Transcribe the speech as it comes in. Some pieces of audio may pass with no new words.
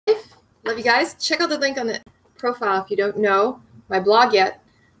Love you guys. Check out the link on the profile if you don't know my blog yet.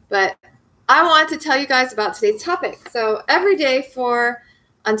 But I want to tell you guys about today's topic. So every day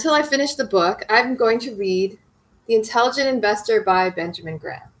until I finish the book, I'm going to read The Intelligent Investor by Benjamin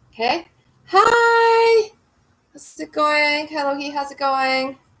Graham. Okay? Hi! How's it going? Hello, how's it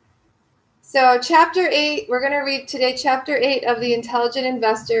going? So chapter 8, we're going to read today chapter 8 of The Intelligent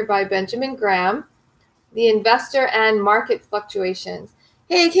Investor by Benjamin Graham, The Investor and Market Fluctuations.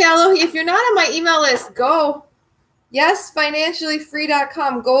 Hey, Alohi, if you're not on my email list, go. Yes,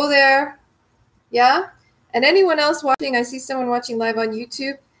 financiallyfree.com. Go there. Yeah? And anyone else watching, I see someone watching live on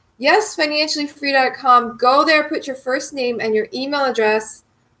YouTube. Yes, financiallyfree.com. Go there, put your first name and your email address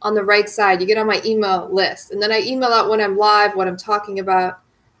on the right side. You get on my email list. And then I email out when I'm live, what I'm talking about.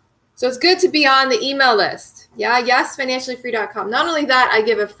 So it's good to be on the email list. Yeah, yes, financiallyfree.com. Not only that, I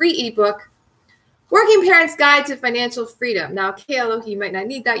give a free ebook, Working Parents Guide to Financial Freedom. Now, Alohi, you might not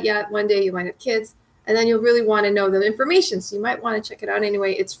need that yet. One day you might have kids, and then you'll really want to know the information. So you might want to check it out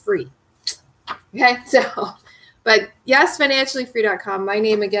anyway. It's free. Okay, but yes, financiallyfree.com. My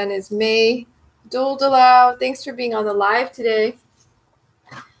name again is May Doldelau. Thanks for being on the live today.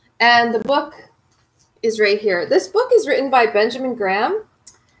 And the book is right here. This book is written by Benjamin Graham,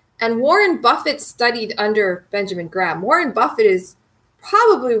 and Warren Buffett studied under Benjamin Graham. Warren Buffett is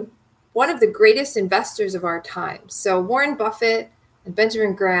probably one of the greatest investors of our time. So Warren Buffett and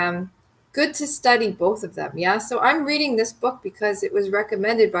Benjamin Graham, good to study both of them. Yeah. So I'm reading this book because it was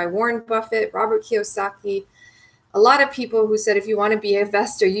recommended by Warren Buffett, Robert Kiyosaki, a lot of people who said, if you want to be an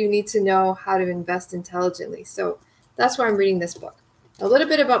investor, you need to know how to invest intelligently. So that's why I'm reading this book. A little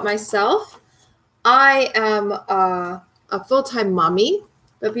bit about myself. I am a full-time mommy,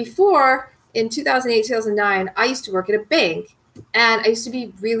 but before, in 2008, 2009, I used to work at a bank. And I used to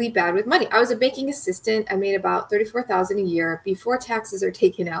be really bad with money. I was a banking assistant. I made about $34,000 a year before taxes are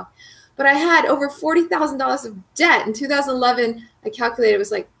taken out. But I had over $40,000 of debt. In 2011, I calculated it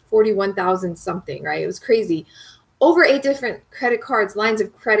was like 41,000 something, right? It was crazy. Over 8 different credit cards, lines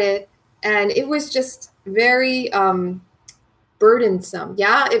of credit. And it was just very burdensome.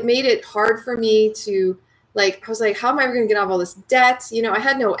 Yeah, it made it hard for me to, I was like, how am I ever going to get out of all this debt? You know, I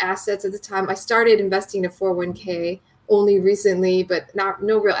had no assets at the time. I started investing in a 401k. Only recently, but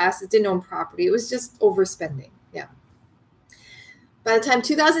no real assets, didn't own property. It was just overspending. Yeah. By the time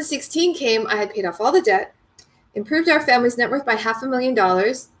 2016 came, I had paid off all the debt, improved our family's net worth by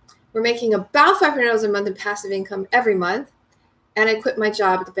 $500,000. We're making about $500 a month in passive income every month. And I quit my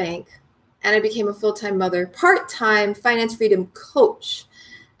job at the bank. And I became a full-time mother, part-time finance freedom coach.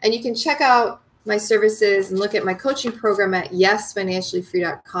 And you can check out my services and look at my coaching program at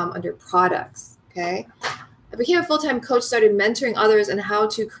yesfinanciallyfree.com under products. Okay. I became a full-time coach, started mentoring others on how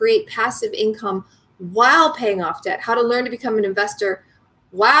to create passive income while paying off debt, how to learn to become an investor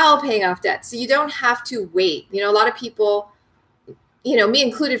while paying off debt. So you don't have to wait. You know, a lot of people, you know, me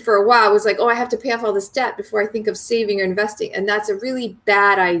included for a while, was like, oh, I have to pay off all this debt before I think of saving or investing. And that's a really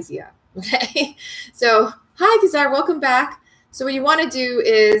bad idea. Okay. So hi, Kazar, welcome back. So what you want to do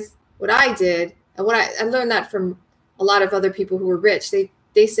is what I did, and what I learned that from a lot of other people who were rich.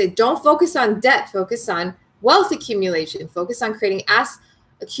 They said, don't focus on debt, focus on wealth accumulation, focus on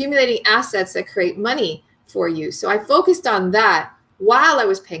accumulating assets that create money for you. So I focused on that while I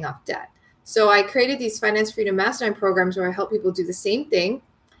was paying off debt. So I created these Finance Freedom Mastermind programs where I help people do the same thing,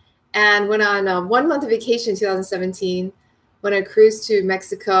 and went on a 1-month vacation in 2017, went on a cruise to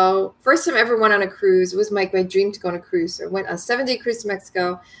Mexico. First time I ever went on a cruise. It was my dream to go on a cruise. So I went on a 7-day cruise to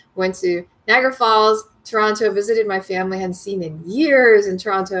Mexico, went to Niagara Falls, Toronto, visited my family I hadn't seen in years in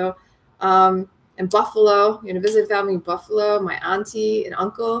Toronto, and Buffalo, you know, visited family in Buffalo, my auntie and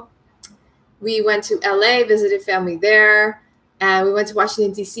uncle. We went to LA, visited family there, and we went to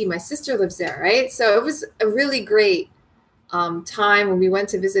Washington, D.C. My sister lives there, right? So it was a really great time when we went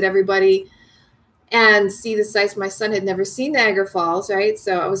to visit everybody and see the sights. My son had never seen Niagara Falls, right?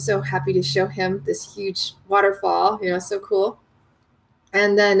 So I was so happy to show him this huge waterfall, you know, so cool.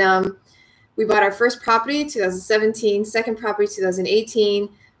 And then we bought our first property, 2017, second property, 2018.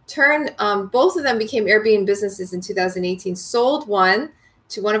 Both of them became Airbnb businesses in 2018, sold one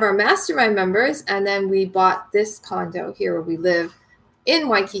to one of our mastermind members, and then we bought this condo here where we live in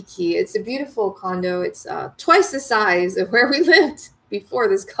Waikiki. It's a beautiful condo. It's twice the size of where we lived before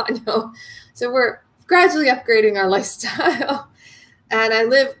this condo. So we're gradually upgrading our lifestyle. And I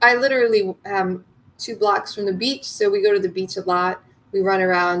literally am 2 blocks from the beach, so we go to the beach a lot. We run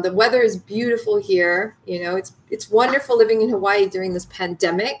around. The weather is beautiful here. You know, it's wonderful living in Hawaii during this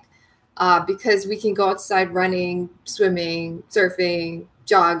pandemic because we can go outside running, swimming, surfing,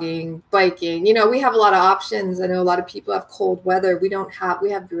 jogging, biking. You know, we have a lot of options. I know a lot of people have cold weather. We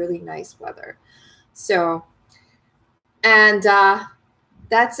have really nice weather. So, and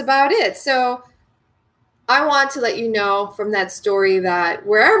that's about it. So I want to let you know from that story that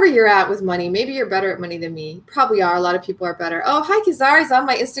wherever you're at with money, maybe you're better at money than me. Probably are. A lot of people are better. Oh, hi, Kizari's on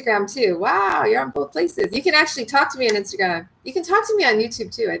my Instagram too. Wow, you're on both places. You can actually talk to me on Instagram. You can talk to me on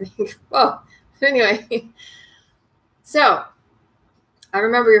YouTube too, I think. Well, anyway. So I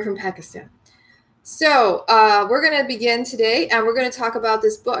remember you're from Pakistan. So we're going to begin today, and we're going to talk about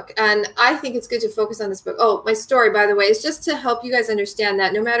this book. And I think it's good to focus on this book. Oh, my story, by the way, is just to help you guys understand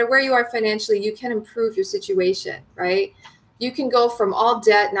that no matter where you are financially, you can improve your situation, right? You can go from all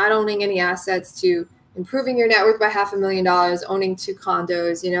debt, not owning any assets, to improving your net worth by $500,000, owning 2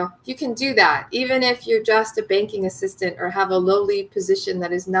 condos. You know, you can do that even if you're just a banking assistant or have a lowly position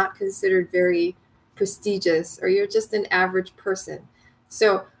that is not considered very prestigious, or you're just an average person.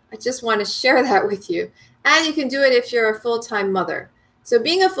 So I just want to share that with you. And you can do it if you're a full-time mother. So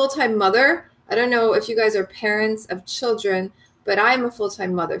being a full-time mother, I don't know if you guys are parents of children, but I'm a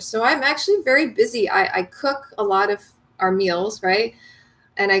full-time mother. So I'm actually very busy. I cook a lot of our meals, right?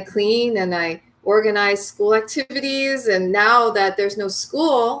 And I clean and I organize school activities. And now that there's no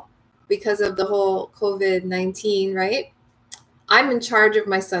school because of the whole COVID-19, right? I'm in charge of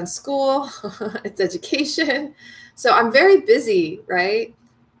my son's school, its education. So I'm very busy, right?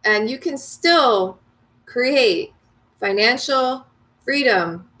 And you can still create financial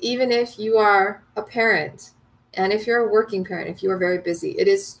freedom, even if you are a parent and if you're a working parent, if you are very busy. It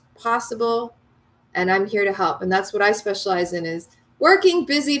is possible, and I'm here to help. And that's what I specialize in, is working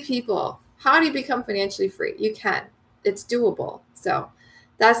busy people. How do you become financially free? You can. It's doable. So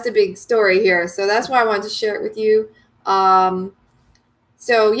that's the big story here. So that's why I wanted to share it with you.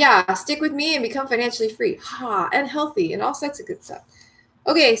 So yeah, stick with me and become financially free and healthy and all sorts of good stuff.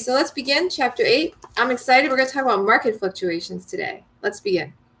 Okay, so let's begin chapter 8. I'm excited. We're going to talk about market fluctuations today. Let's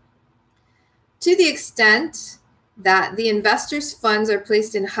begin. To the extent that the investor's funds are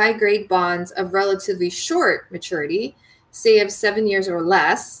placed in high-grade bonds of relatively short maturity, say of 7 years or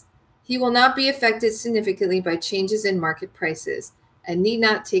less, he will not be affected significantly by changes in market prices and need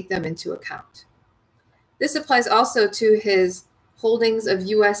not take them into account. This applies also to his holdings of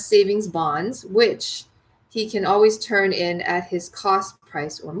U.S. savings bonds, which he can always turn in at his cost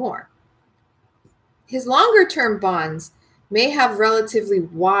price or more. His longer-term bonds may have relatively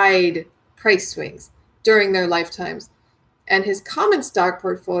wide price swings during their lifetimes, and his common stock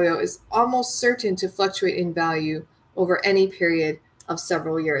portfolio is almost certain to fluctuate in value over any period of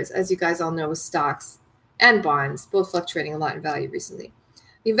several years, as you guys all know with stocks and bonds, both fluctuating a lot in value recently.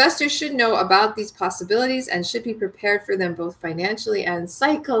 The investors should know about these possibilities and should be prepared for them both financially and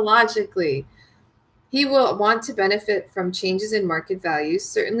psychologically. He will want to benefit from changes in market values,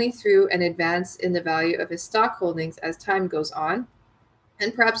 certainly through an advance in the value of his stock holdings as time goes on,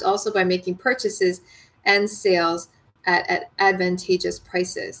 and perhaps also by making purchases and sales at advantageous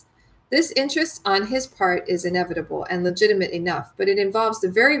prices. This interest on his part is inevitable and legitimate enough, but it involves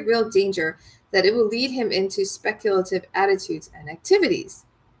the very real danger that it will lead him into speculative attitudes and activities.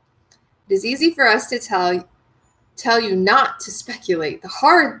 It is easy for us to tell you not to speculate. The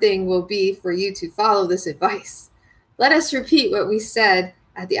hard thing will be for you to follow this advice. Let us repeat what we said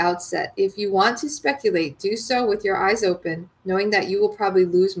at the outset. If you want to speculate, do so with your eyes open, knowing that you will probably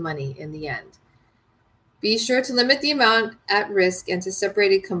lose money in the end. Be sure to limit the amount at risk and to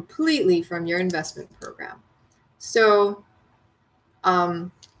separate it completely from your investment program. So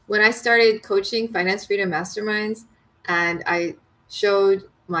when I started coaching Finance Freedom Masterminds, and I showed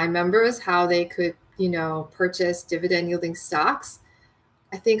my members how they could purchase dividend yielding stocks,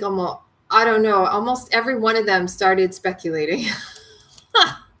 I think almost every one of them started speculating.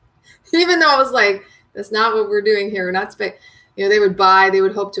 Even though I was like, that's not what we're doing here. We're not they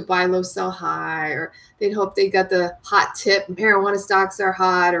would hope to buy low, sell high, or they'd hope they got the hot tip, marijuana stocks are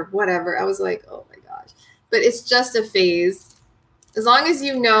hot or whatever. I was like, oh my gosh. But it's just a phase. As long as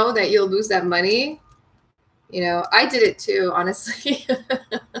you know that you'll lose that money, I did it too, honestly.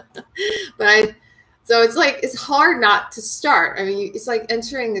 So it's hard not to start. I mean, it's like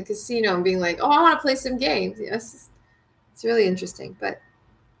entering a casino and being like, oh, I want to play some games. It's really interesting, but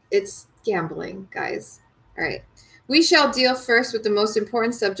it's gambling, guys. All right. We shall deal first with the most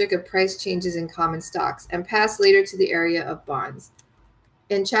important subject of price changes in common stocks and pass later to the area of bonds.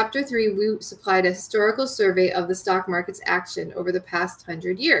 In Chapter 3, we supplied a historical survey of the stock market's action over the past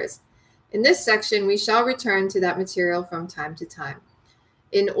 100 years. In this section, we shall return to that material from time to time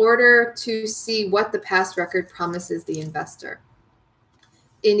in order to see what the past record promises the investor.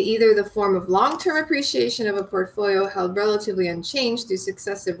 in either the form of long-term appreciation of a portfolio held relatively unchanged through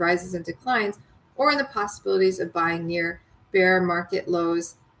successive rises and declines, or in the possibilities of buying near bear market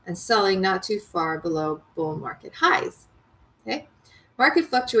lows and selling not too far below bull market highs. Okay? Market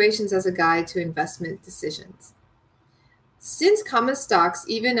fluctuations as a guide to investment decisions. Since common stocks,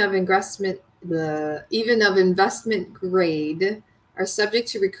 even of investment grade, are subject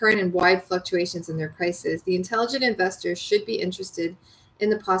to recurrent and wide fluctuations in their prices, the intelligent investor should be interested in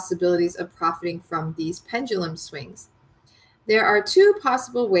the possibilities of profiting from these pendulum swings. There are two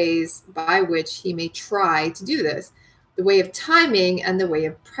possible ways by which he may try to do this: the way of timing and the way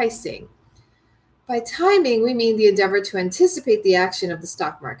of pricing. By timing, we mean the endeavor to anticipate the action of the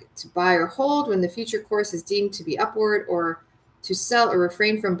stock market, to buy or hold when the future course is deemed to be upward, or to sell or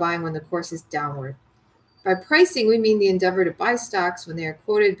refrain from buying when the course is downward. By pricing, we mean the endeavor to buy stocks when they are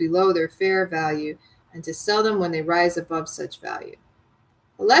quoted below their fair value and to sell them when they rise above such value.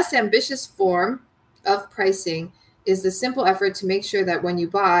 A less ambitious form of pricing is the simple effort to make sure that when you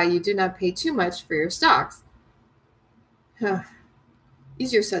buy, you do not pay too much for your stocks.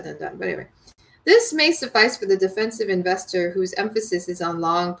 Easier said than done, but anyway. This may suffice for the defensive investor whose emphasis is on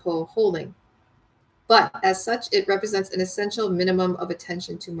long pull holding, but as such, it represents an essential minimum of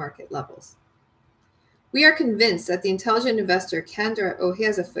attention to market levels. We are convinced that the intelligent investor can he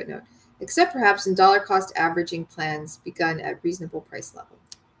has a footnote, except perhaps in dollar cost averaging plans begun at reasonable price level.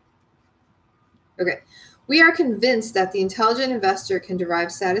 Okay, we are convinced that the intelligent investor can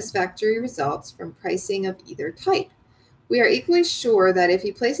derive satisfactory results from pricing of either type. We are equally sure that if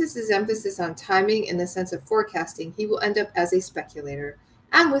he places his emphasis on timing in the sense of forecasting, he will end up as a speculator,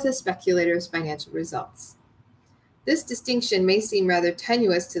 and with a speculator's financial results. This distinction may seem rather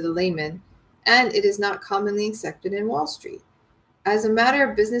tenuous to the layman, and it is not commonly accepted in Wall Street. As a matter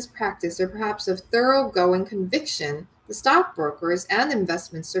of business practice, or perhaps of thoroughgoing conviction, the stockbrokers and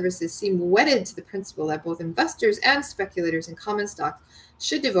investment services seem wedded to the principle that both investors and speculators in common stocks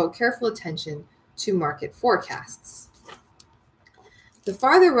should devote careful attention to market forecasts. The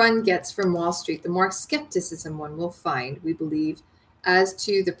farther one gets from Wall Street, the more skepticism one will find, we believe, as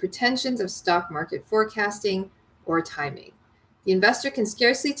to the pretensions of stock market forecasting or timing. The investor can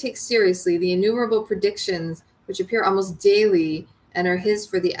scarcely take seriously the innumerable predictions which appear almost daily and are his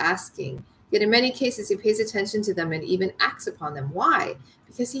for the asking. Yet in many cases he pays attention to them and even acts upon them. Why?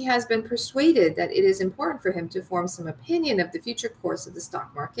 Because he has been persuaded that it is important for him to form some opinion of the future course of the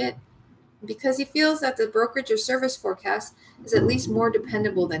stock market, because he feels that the brokerage or service forecast is at least more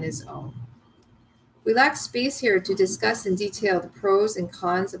dependable than his own. We lack space here to discuss in detail the pros and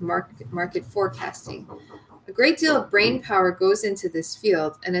cons of market forecasting. A great deal of brain power goes into this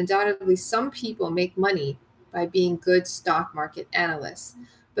field, and undoubtedly some people make money by being good stock market analysts.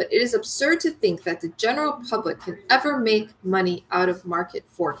 But it is absurd to think that the general public can ever make money out of market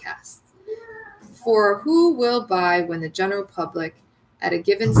forecasts. For who will buy when the general public, at a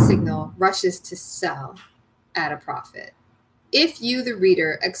given signal, rushes to sell at a profit? If you, the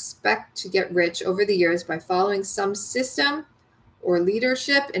reader, expect to get rich over the years by following some system or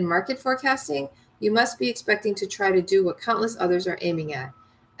leadership in market forecasting, you must be expecting to try to do what countless others are aiming at,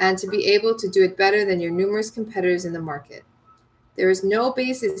 and to be able to do it better than your numerous competitors in the market. There is no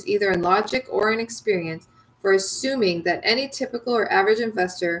basis, either in logic or in experience, for assuming that any typical or average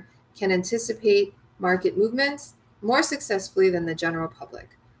investor can anticipate market movements more successfully than the general public,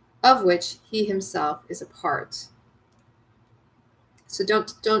 of which he himself is a part. So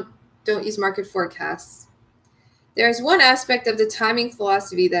don't use market forecasts. There is one aspect of the timing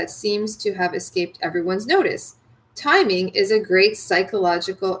philosophy that seems to have escaped everyone's notice. Timing is of great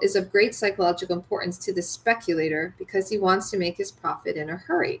psychological importance to the speculator because he wants to make his profit in a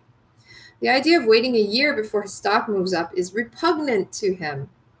hurry. The idea of waiting a year before his stock moves up is repugnant to him.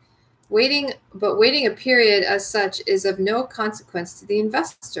 Waiting a period as such is of no consequence to the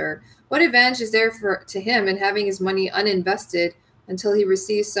investor. What advantage is there to him in having his money uninvested until he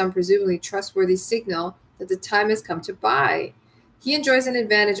receives some presumably trustworthy signal that the time has come to buy? He enjoys an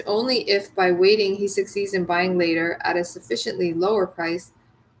advantage only if by waiting he succeeds in buying later at a sufficiently lower price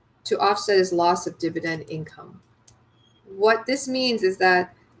to offset his loss of dividend income. What this means is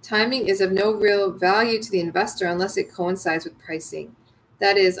that timing is of no real value to the investor unless it coincides with pricing.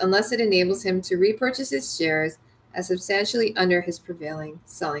 That is, unless it enables him to repurchase his shares at substantially under his prevailing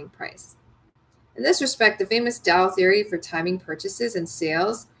selling price. In this respect, the famous Dow theory for timing purchases and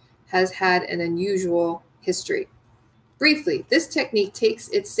sales has had an unusual history. Briefly, this technique takes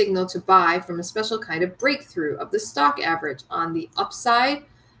its signal to buy from a special kind of breakthrough of the stock average on the upside,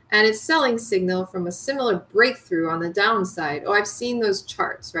 and its selling signal from a similar breakthrough on the downside. Oh, I've seen those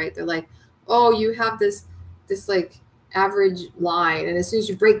charts, right? They're like, oh, you have this like average line, and as soon as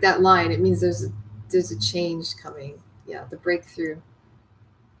you break that line, it means there's a change coming. Yeah, the breakthrough.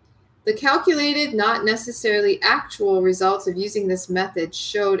 The calculated, not necessarily actual, results of using this method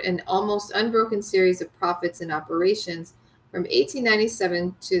showed an almost unbroken series of profits in operations from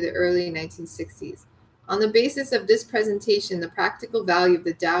 1897 to the early 1960s. On the basis of this presentation, the practical value of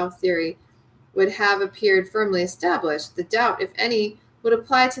the Dow theory would have appeared firmly established. The doubt, if any, would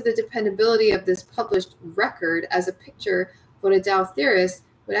apply to the dependability of this published record as a picture of what a Dow theorist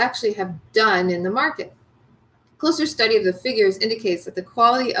would actually have done in the market. Closer study of the figures indicates that the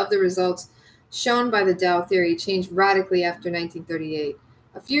quality of the results shown by the Dow theory changed radically after 1938,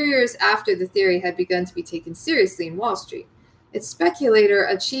 a few years after the theory had begun to be taken seriously in Wall Street. Its spectacular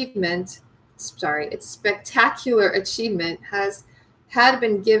achievement had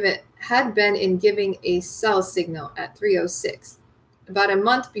been in giving a sell signal at 306, about a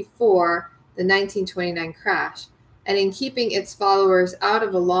month before the 1929 crash, and in keeping its followers out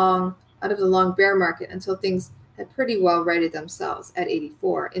of the long bear market until things had pretty well righted themselves at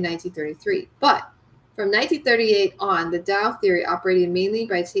 84 in 1933. But from 1938 on, the Dow theory operated mainly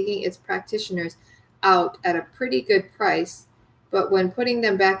by taking its practitioners out at a pretty good price, but when putting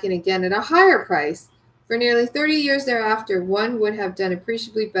them back in again at a higher price. For nearly 30 years thereafter, one would have done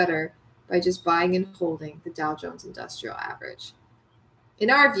appreciably better by just buying and holding the Dow Jones Industrial Average. In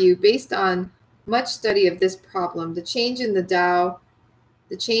our view, based on much study of this problem, the change in the Dow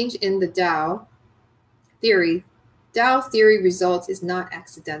theory results is not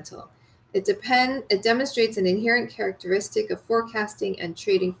accidental. It demonstrates an inherent characteristic of forecasting and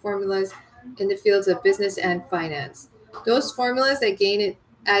trading formulas in the fields of business and finance. Those formulas that gain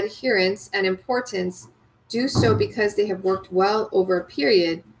adherence and importance do so because they have worked well over a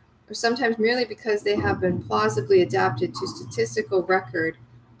period, or sometimes merely because they have been plausibly adapted to statistical record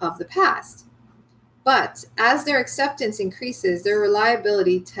of the past. But as their acceptance increases, their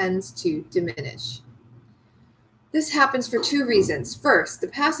reliability tends to diminish. This happens for two reasons. First, the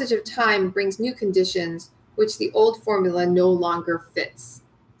passage of time brings new conditions which the old formula no longer fits.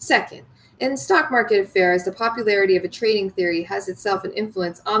 Second, in stock market affairs, the popularity of a trading theory has itself an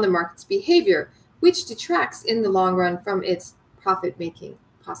influence on the market's behavior, which detracts in the long run from its profit-making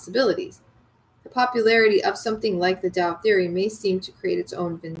possibilities. The popularity of something like the Dow theory may seem to create its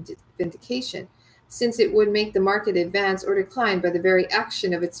own vindication, since it would make the market advance or decline by the very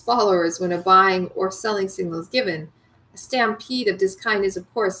action of its followers when a buying or selling signal is given. A stampede of this kind is, of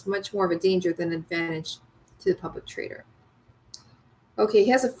course, much more of a danger than an advantage to the public trader. Okay, he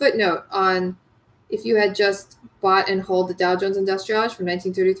has a footnote on if you had just bought and hold the Dow Jones Industrial Average from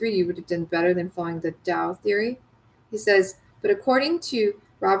 1933, you would have done better than following the Dow theory. He says, but according to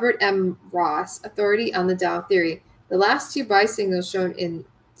Robert M. Ross, authority on the Dow theory, the last two buy signals shown in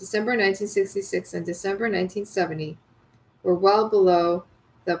December 1966 and December 1970 were well below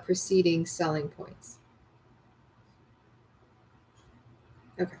the preceding selling points.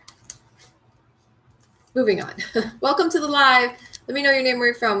 Okay. Moving on. Welcome to the live. Let me know your name, where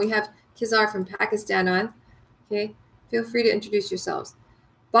you're from. We have Kizar from Pakistan on. Okay. Feel free to introduce yourselves.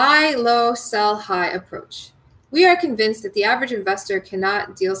 Buy low, sell high approach. We are convinced that the average investor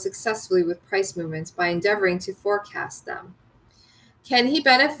cannot deal successfully with price movements by endeavoring to forecast them. Can he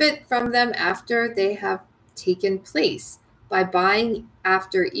benefit from them after they have taken place by buying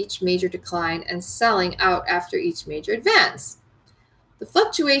after each major decline and selling out after each major advance? The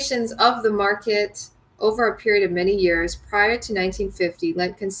fluctuations of the market over a period of many years prior to 1950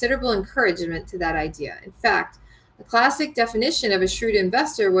 lent considerable encouragement to that idea. In fact, the classic definition of a shrewd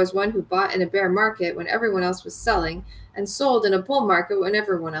investor was one who bought in a bear market when everyone else was selling and sold in a bull market when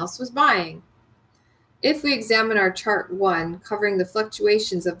everyone else was buying. If we examine our chart 1, covering the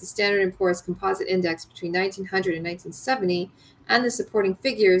fluctuations of the Standard & Poor's Composite Index between 1900 and 1970, and the supporting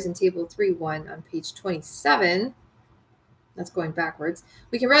figures in Table 3.1 on page 27, that's going backwards,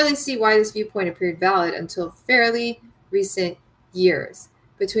 we can readily see why this viewpoint appeared valid until fairly recent years.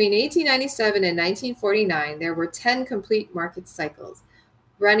 Between 1897 and 1949, there were 10 complete market cycles,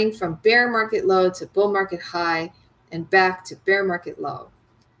 running from bear market low to bull market high and back to bear market low.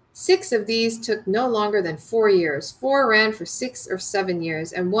 6 of these took no longer than 4 years. 4 ran for 6 or 7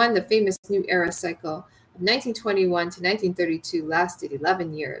 years, and one, the famous New Era cycle of 1921 to 1932, lasted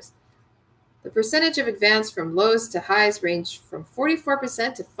 11 years. The percentage of advance from lows to highs ranged from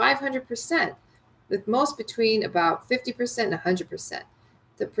 44% to 500%, with most between about 50% and 100%.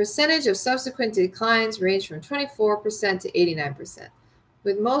 The percentage of subsequent declines ranged from 24% to 89%,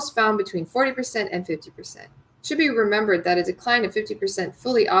 with most found between 40% and 50%. It should be remembered that a decline of 50%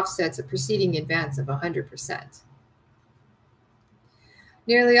 fully offsets a preceding advance of 100%.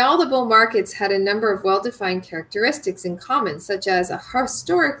 Nearly all the bull markets had a number of well-defined characteristics in common, such as a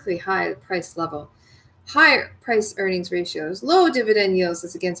historically high price level, high price earnings ratios, low dividend yields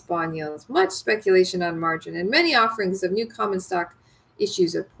as against bond yields, much speculation on margin, and many offerings of new common stock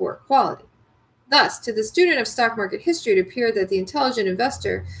issues of poor quality. Thus, to the student of stock market history, it appeared that the intelligent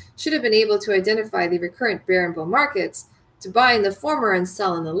investor should have been able to identify the recurrent bear and bull markets, to buy in the former and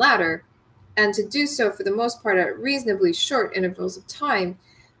sell in the latter, and to do so for the most part at reasonably short intervals of time.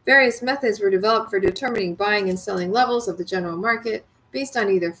 Various methods were developed for determining buying and selling levels of the general market based on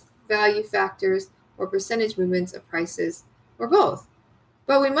either value factors or percentage movements of prices, or both.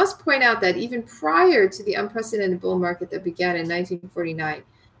 But we must point out that even prior to the unprecedented bull market that began in 1949,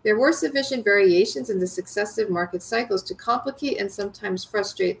 there were sufficient variations in the successive market cycles to complicate and sometimes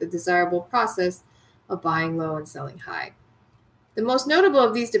frustrate the desirable process of buying low and selling high. The most notable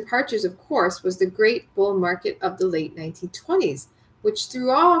of these departures, of course, was the great bull market of the late 1920s, which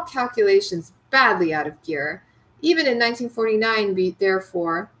threw all calculations badly out of gear. Even in 1949,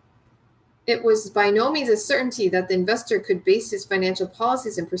 therefore, it was by no means a certainty that the investor could base his financial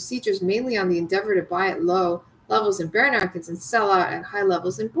policies and procedures mainly on the endeavor to buy at low levels in bear markets and sell out at high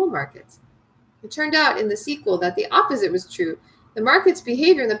levels in bull markets. It turned out in the sequel that the opposite was true. The market's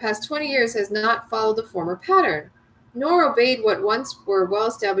behavior in the past 20 years has not followed the former pattern, nor obeyed what once were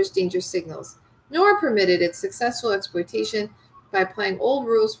well-established danger signals, nor permitted its successful exploitation by applying old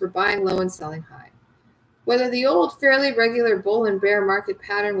rules for buying low and selling high. Whether the old, fairly regular bull and bear market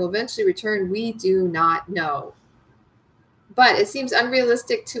pattern will eventually return, we do not know. But it seems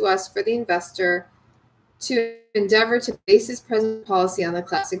unrealistic to us for the investor to endeavor to base his present policy on the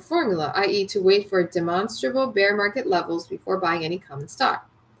classic formula, i.e. to wait for demonstrable bear market levels before buying any common stock.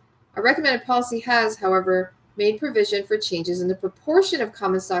 Our recommended policy has, however, made provision for changes in the proportion of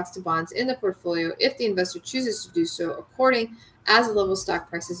common stocks to bonds in the portfolio if the investor chooses to do so, according as the level stock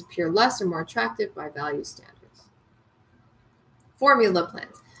prices appear less or more attractive by value standards. Formula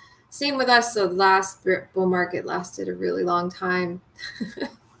plans. Same with us. So the last bull market lasted a really long time.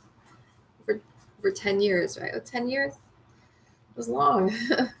 For 10 years, right? Oh, 10 years? It was long.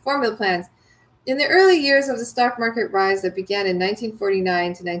 Formula plans. In the early years of the stock market rise that began in 1949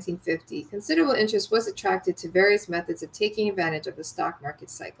 to 1950, considerable interest was attracted to various methods of taking advantage of the stock market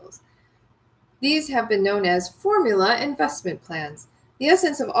cycles. These have been known as formula investment plans. The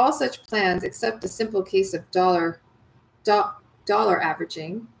essence of all such plans, except the simple case of dollar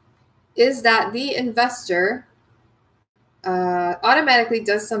averaging, is that the investor automatically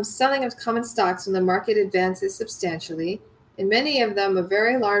does some selling of common stocks when the market advances substantially. In many of them, a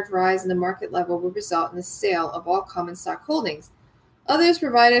very large rise in the market level will result in the sale of all common stock holdings. Others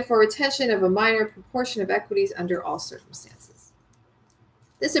provided for retention of a minor proportion of equities under all circumstances.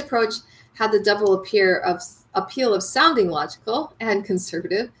 This approach had the double appeal of sounding logical and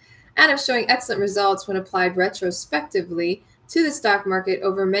conservative, and of showing excellent results when applied retrospectively to the stock market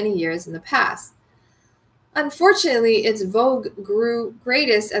over many years in the past. Unfortunately, its vogue grew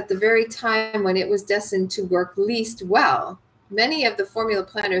greatest at the very time when it was destined to work least well. Many of the formula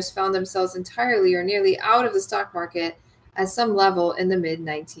planners found themselves entirely or nearly out of the stock market at some level in the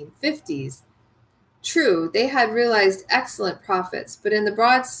mid-1950s. True, they had realized excellent profits, but in the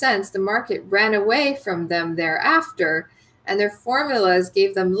broad sense, the market ran away from them thereafter, and their formulas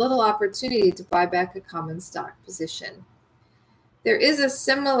gave them little opportunity to buy back a common stock position. There is a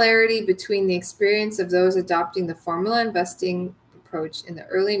similarity between the experience of those adopting the formula investing approach in the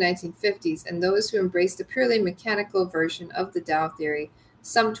early 1950s and those who embraced the purely mechanical version of the Dow theory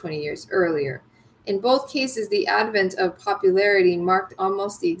some 20 years earlier. In both cases, the advent of popularity marked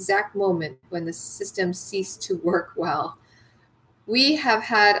almost the exact moment when the system ceased to work well. We have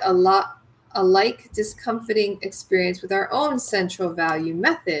had a like discomforting experience with our own central value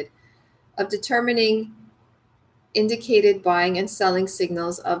method of determining indicated buying and selling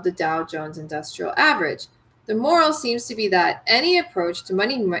signals of the Dow Jones Industrial Average. The moral seems to be that any approach to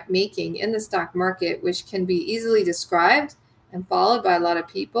money making in the stock market, which can be easily described and followed by a lot of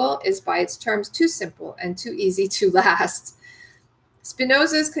people, is by its terms too simple and too easy to last.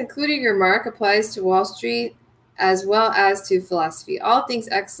 Spinoza's concluding remark applies to Wall Street as well as to philosophy. All things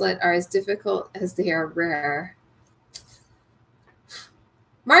excellent are as difficult as they are rare.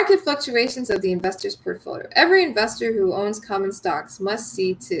 Market fluctuations of the investor's portfolio. Every investor who owns common stocks must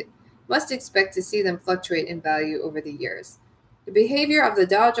expect to see them fluctuate in value over the years. The behavior of the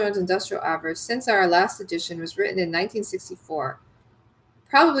Dow Jones Industrial Average since our last edition was written in 1964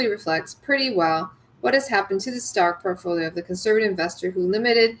 probably reflects pretty well what has happened to the stock portfolio of the conservative investor who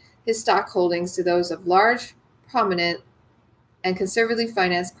limited his stock holdings to those of large, prominent, and conservatively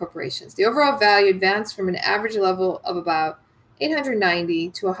financed corporations. The overall value advanced from an average level of about 890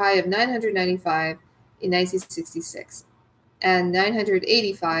 to a high of 995 in 1966, and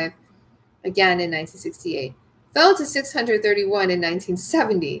 985 again in 1968, fell to 631 in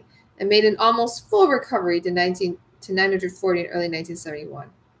 1970, and made an almost full recovery to 940 in early 1971.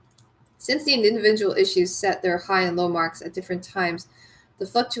 Since the individual issues set their high and low marks at different times, the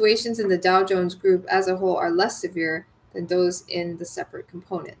fluctuations in the Dow Jones Group as a whole are less severe than those in the separate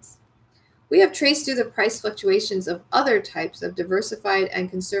components. We have traced through the price fluctuations of other types of diversified and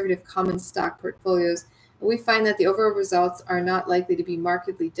conservative common stock portfolios, and we find that the overall results are not likely to be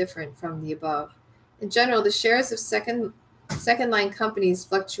markedly different from the above. In general, the shares of second-line companies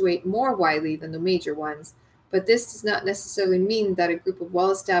fluctuate more widely than the major ones, but this does not necessarily mean that a group of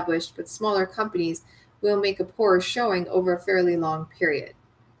well-established but smaller companies will make a poorer showing over a fairly long period.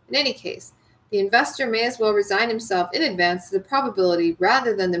 In any case, the investor may as well resign himself in advance to the probability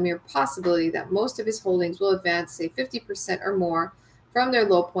rather than the mere possibility that most of his holdings will advance, say, 50% or more from their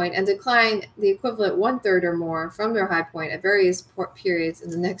low point and decline the equivalent 1/3 or more from their high point at various periods in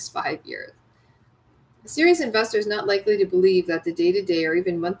the next 5 years. A serious investor is not likely to believe that the day-to-day or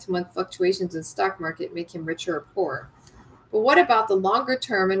even month-to-month fluctuations in the stock market make him richer or poorer. But what about the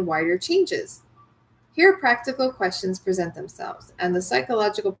longer-term and wider changes? Here, practical questions present themselves, and the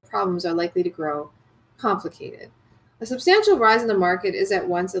psychological problems are likely to grow complicated. A substantial rise in the market is at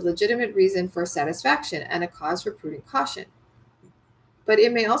once a legitimate reason for satisfaction and a cause for prudent caution. But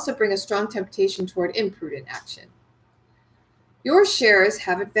it may also bring a strong temptation toward imprudent action. Your shares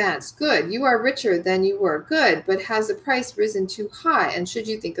have advanced. Good. You are richer than you were. Good. But has the price risen too high, and should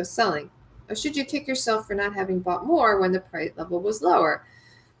you think of selling? Or should you kick yourself for not having bought more when the price level was lower?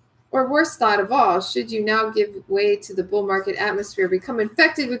 Or worst thought of all, should you now give way to the bull market atmosphere, become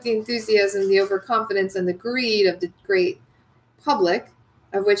infected with the enthusiasm, the overconfidence, and the greed of the great public,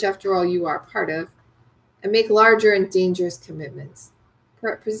 of which, after all, you are part of, and make larger and dangerous commitments?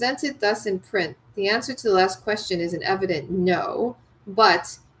 Presented thus in print, the answer to the last question is an evident no,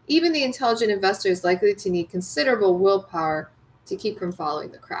 but even the intelligent investor is likely to need considerable willpower to keep from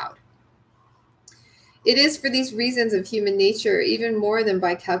following the crowd. It is for these reasons of human nature, even more than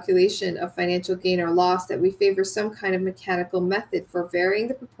by calculation of financial gain or loss, that we favor some kind of mechanical method for varying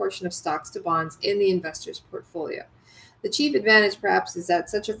the proportion of stocks to bonds in the investor's portfolio. The chief advantage, perhaps, is that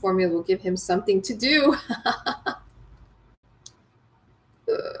such a formula will give him something to do.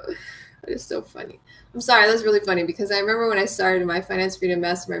 That is so funny. I'm sorry, that's really funny, because I remember when I started my Finance Freedom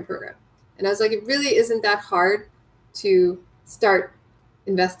Mastermind program, and I was like, it really isn't that hard to start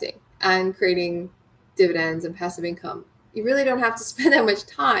investing and creating dividends and passive income. You really don't have to spend that much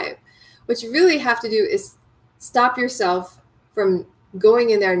time. What you really have to do is stop yourself from going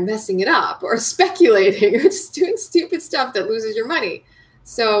in there and messing it up or speculating or just doing stupid stuff that loses your money.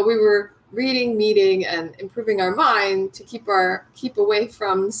 So we were reading, meeting, and improving our mind to keep away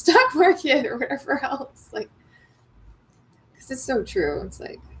from the stock market or whatever else. Like, because it's so true. It's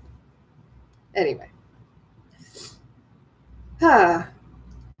like, anyway.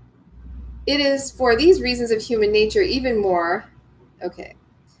 It is for these reasons of human nature even more, okay.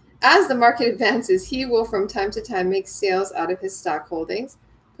 As the market advances, he will from time to time make sales out of his stock holdings,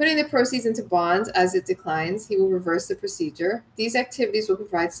 putting the proceeds into bonds. As it declines, he will reverse the procedure. These activities will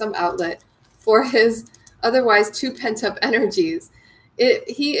provide some outlet for his otherwise too pent-up energies.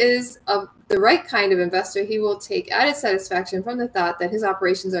 He is the right kind of investor. He will take added satisfaction from the thought that his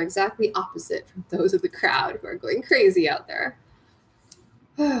operations are exactly opposite from those of the crowd who are going crazy out there.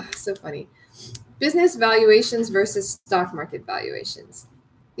 So funny. Business valuations versus stock market valuations.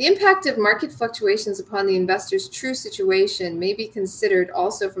 The impact of market fluctuations upon the investor's true situation may be considered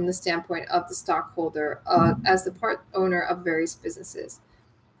also from the standpoint of the stockholder as the part owner of various businesses.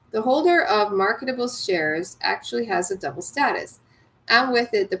 The holder of marketable shares actually has a double status, and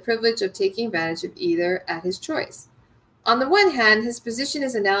with it the privilege of taking advantage of either at his choice. On the one hand, his position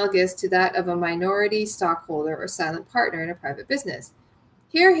is analogous to that of a minority stockholder or silent partner in a private business.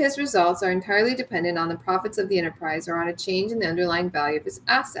 Here, his results are entirely dependent on the profits of the enterprise or on a change in the underlying value of his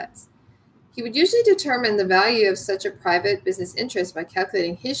assets. He would usually determine the value of such a private business interest by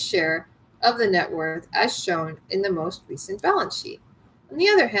calculating his share of the net worth as shown in the most recent balance sheet. On the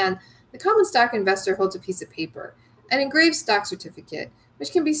other hand, the common stock investor holds a piece of paper, an engraved stock certificate,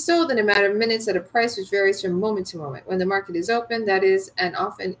 which can be sold in a matter of minutes at a price which varies from moment to moment, when the market is open, that is, and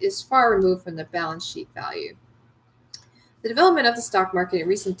often is far removed from the balance sheet value. The development of the stock market in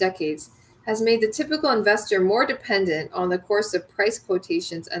recent decades has made the typical investor more dependent on the course of price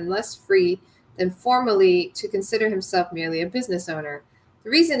quotations and less free than formerly to consider himself merely a business owner. The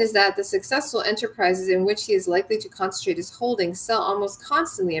reason is that the successful enterprises in which he is likely to concentrate his holdings sell almost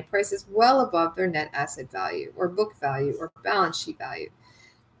constantly at prices well above their net asset value or book value or balance sheet value.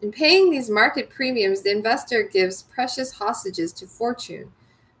 In paying these market premiums, the investor gives precious hostages to fortune,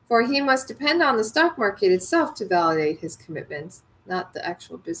 for he must depend on the stock market itself to validate his commitments, not the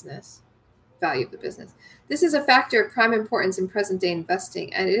actual business value of the business. This is a factor of prime importance in present-day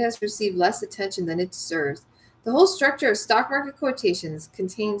investing, and it has received less attention than it deserves. The whole structure of stock market quotations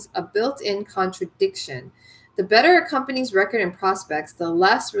contains a built-in contradiction. The better a company's record and prospects, the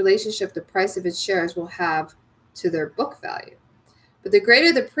less relationship the price of its shares will have to their book value. But the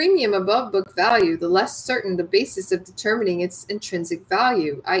greater the premium above book value, the less certain the basis of determining its intrinsic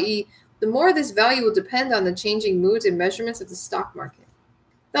value, i.e., the more this value will depend on the changing moods and measurements of the stock market.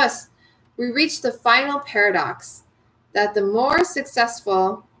 Thus, we reach the final paradox that the more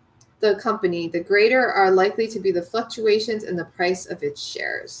successful the company, the greater are likely to be the fluctuations in the price of its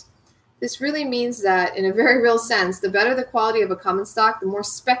shares. This really means that, in a very real sense, the better the quality of a common stock, the more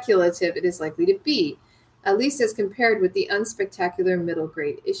speculative it is likely to be, at least as compared with the unspectacular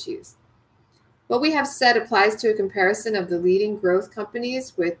middle-grade issues. What we have said applies to a comparison of the leading growth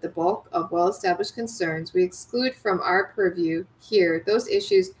companies with the bulk of well-established concerns. We exclude from our purview here those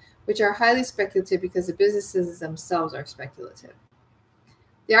issues which are highly speculative because the businesses themselves are speculative.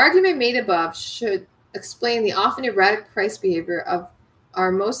 The argument made above should explain the often erratic price behavior of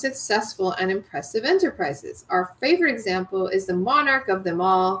our most successful and impressive enterprises. Our favorite example is the monarch of them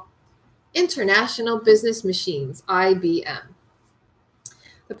all, International Business Machines, IBM.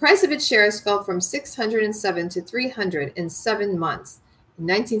 The price of its shares fell from 607 to 300 in 7 months, in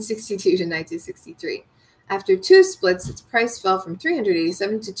 1962 to 1963. After 2 splits, its price fell from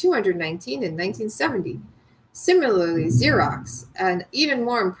 387 to 219 in 1970. Similarly, Xerox, an even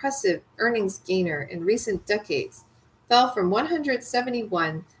more impressive earnings gainer in recent decades, fell from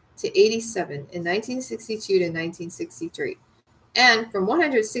 171 to 87 in 1962 to 1963. And from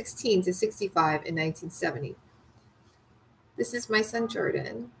 116 to 65 in 1970. This is my son,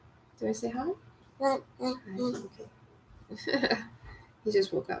 Jordan. Do I say hi? Okay. He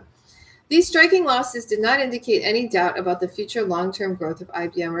just woke up. These striking losses did not indicate any doubt about the future long-term growth of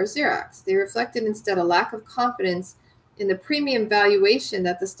IBM or Xerox. They reflected instead a lack of confidence in the premium valuation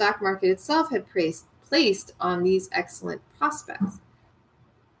that the stock market itself had placed on these excellent prospects.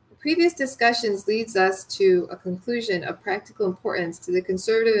 Previous discussions leads us to a conclusion of practical importance to the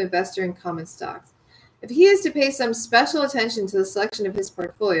conservative investor in common stocks. If he is to pay some special attention to the selection of his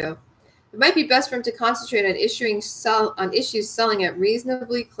portfolio, it might be best for him to concentrate on issues selling at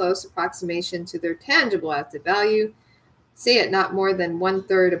reasonably close approximation to their tangible asset value, say at not more than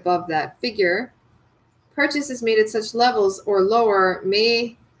 1/3 above that figure. Purchases made at such levels or lower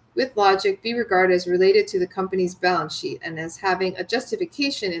may, with logic, be regarded as related to the company's balance sheet and as having a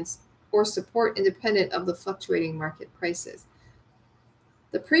justification or support independent of the fluctuating market prices.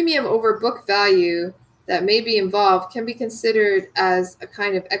 The premium over book value that may be involved can be considered as a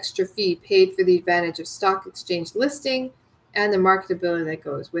kind of extra fee paid for the advantage of stock exchange listing and the marketability that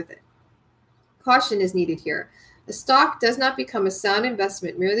goes with it. Caution is needed here. A stock does not become a sound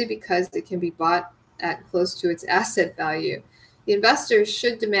investment merely because it can be bought at close to its asset value. The investor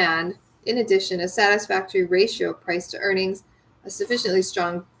should demand, in addition, a satisfactory ratio of price to earnings, a sufficiently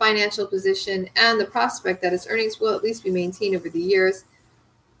strong financial position, and the prospect that its earnings will at least be maintained over the years.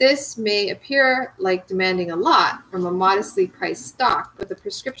 This may appear like demanding a lot from a modestly priced stock, but the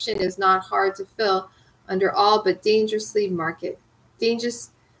prescription is not hard to fill under all but dangerously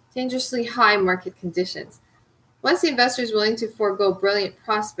high market conditions. Once the investor is willing to forego brilliant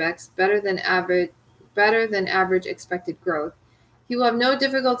prospects, better than average expected growth, he will have no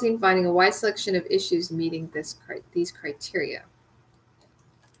difficulty in finding a wide selection of issues meeting these criteria.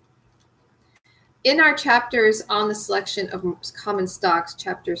 In our chapters on the selection of common stocks,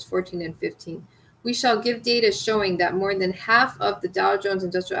 chapters 14 and 15, we shall give data showing that more than half of the Dow Jones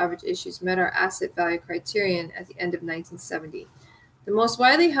Industrial Average issues met our asset value criterion at the end of 1970. The most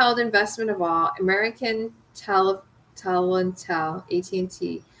widely held investment of all, American Tel,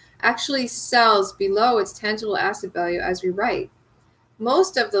 AT&T, actually sells below its tangible asset value as we write.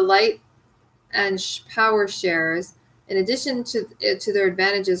 Most of the light and power shares, in addition to their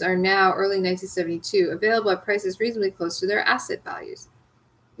advantages, are now, early 1972, available at prices reasonably close to their asset values.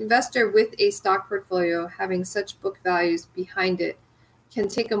 The investor with a stock portfolio having such book values behind it can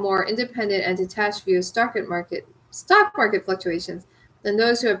take a more independent and detached view of stock market fluctuations than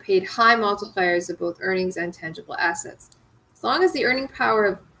those who have paid high multipliers of both earnings and tangible assets. As long as the earning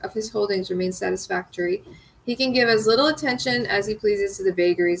power of his holdings remains satisfactory, he can give as little attention as he pleases to the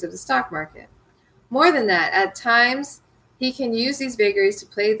vagaries of the stock market. More than that, at times, He can use these vagaries to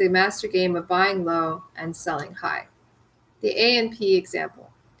play the master game of buying low and selling high. The A&P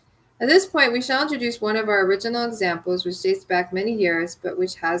example. At this point, we shall introduce one of our original examples, which dates back many years, but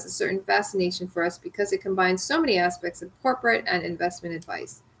which has a certain fascination for us because it combines so many aspects of corporate and investment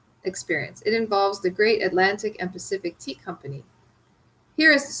advice experience. It involves the great Atlantic and Pacific Tea Company.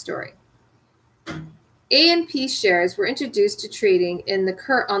 Here is the story. A&P shares were introduced to trading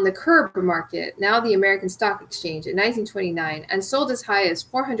on the Curb market, now the American Stock Exchange, in 1929 and sold as high as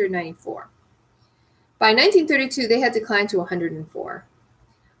 494. By 1932, they had declined to 104.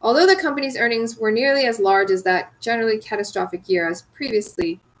 Although the company's earnings were nearly as large as that generally catastrophic year as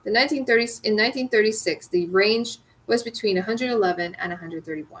previously, in 1936, the range was between 111 and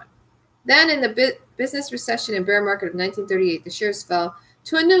 131. Then, in the business recession and bear market of 1938, the shares fell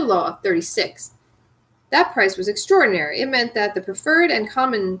to a new low of 36. That price was extraordinary. It meant that the preferred and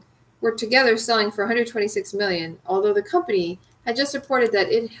common were together selling for $126 million, although the company had just reported that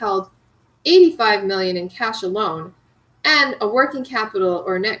it held $85 million in cash alone and a working capital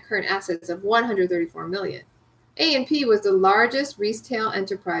or net current assets of $134 million. A&P was the largest retail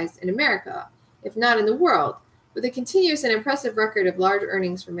enterprise in America, if not in the world, with a continuous and impressive record of large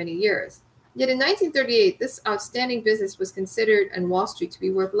earnings for many years. Yet in 1938, this outstanding business was considered on Wall Street to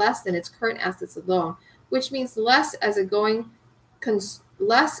be worth less than its current assets alone, which means less as a going concern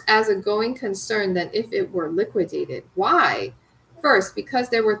than if it were liquidated. Why? First, because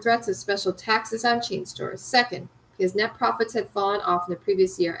there were threats of special taxes on chain stores. Second, because net profits had fallen off in the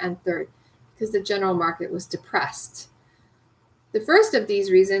previous year. And third, because the general market was depressed. The first of these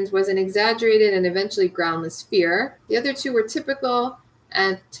reasons was an exaggerated and eventually groundless fear. The other two were typical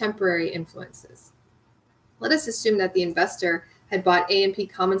and temporary influences. Let us assume that the investor had bought A&P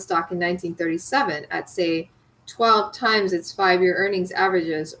common stock in 1937 at, say, 12 times its 5-year earnings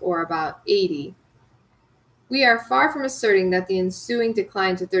averages, or about 80. We are far from asserting that the ensuing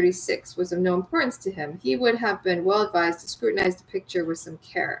decline to 36 was of no importance to him. He would have been well advised to scrutinize the picture with some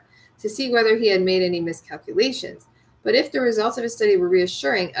care, to see whether he had made any miscalculations. But if the results of his study were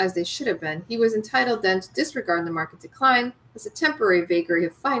reassuring, as they should have been, he was entitled then to disregard the market decline as a temporary vagary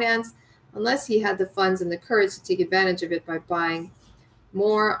of finance, unless he had the funds and the courage to take advantage of it by buying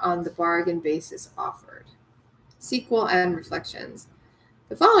more on the bargain basis offered. Sequel and reflections.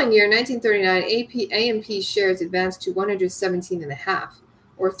 The following year, 1939, A&P shares advanced to 117.5,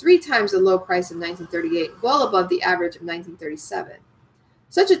 or 3 times the low price of 1938, well above the average of 1937.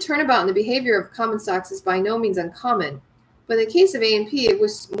 Such a turnabout in the behavior of common stocks is by no means uncommon, but in the case of A&P, it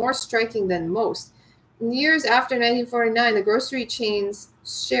was more striking than most. In years after 1949, the grocery chain's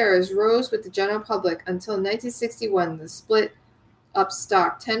shares rose with the general public until in 1961, the split-up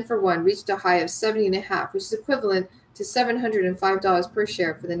stock 10-for-1 reached a high of 70.5, which is equivalent to $705 per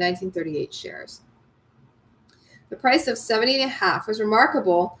share for the 1938 shares. The price of 70.5 was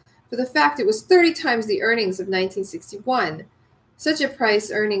remarkable for the fact it was 30 times the earnings of 1961. Such a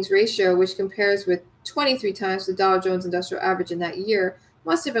price-earnings ratio, which compares with 23 times the Dow Jones Industrial Average in that year,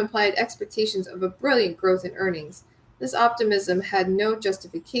 must have implied expectations of a brilliant growth in earnings. This optimism had no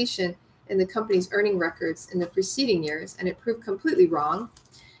justification in the company's earning records in the preceding years, and it proved completely wrong.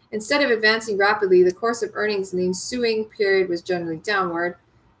 Instead of advancing rapidly, the course of earnings in the ensuing period was generally downward.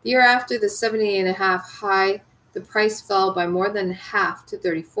 The year after the 78.5 high, the price fell by more than half to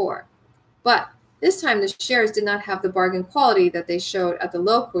 34. But this time, the shares did not have the bargain quality that they showed at the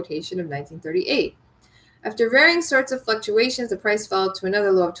low quotation of 1938. After varying sorts of fluctuations, the price fell to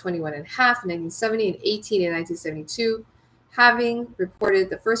another low of 21.5 in 1970 and 18 in 1972, having reported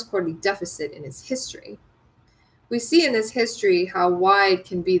the first quarterly deficit in its history. We see in this history how wide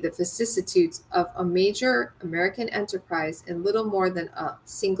can be the vicissitudes of a major American enterprise in little more than a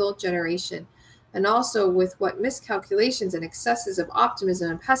single generation, and also with what miscalculations and excesses of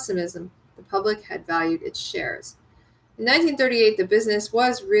optimism and pessimism the public had valued its shares. In 1938, the business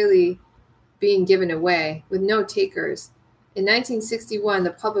was really being given away with no takers. In 1961,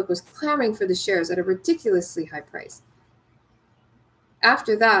 the public was clamoring for the shares at a ridiculously high price.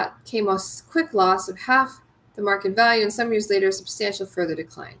 After that came a quick loss of half the market value, and some years later, a substantial further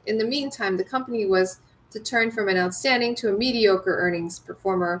decline. In the meantime, the company was to turn from an outstanding to a mediocre earnings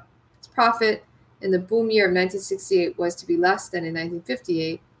performer. Its profit in the boom year of 1968 was to be less than in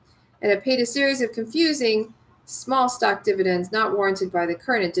 1958. It had paid a series of confusing small stock dividends not warranted by the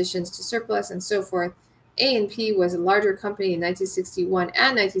current additions to surplus and so forth. A&P was a larger company in 1961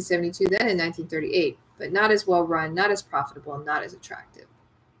 and 1972 than in 1938, but not as well run, not as profitable, not as attractive.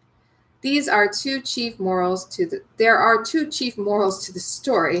 There are two chief morals to the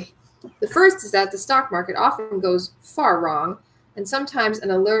story. The first is that the stock market often goes far wrong, and sometimes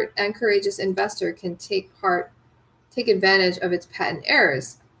an alert and courageous investor can take part take advantage of its patent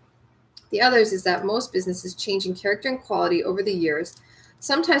errors. The others is that most businesses change in character and quality over the years,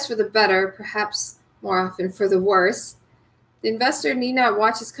 sometimes for the better, perhaps more often for the worse. The investor need not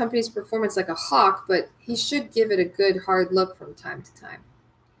watch his company's performance like a hawk, but he should give it a good hard look from time to time.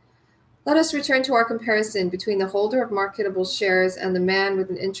 Let us return to our comparison between the holder of marketable shares and the man with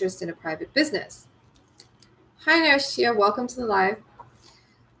an interest in a private business. Hi Narshia, welcome to the live.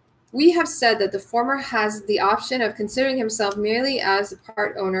 We have said that the former has the option of considering himself merely as a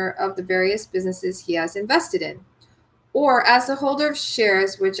part owner of the various businesses he has invested in, or as the holder of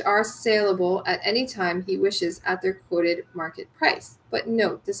shares which are saleable at any time he wishes at their quoted market price. But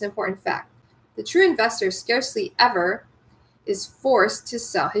note this important fact: the true investor scarcely ever is forced to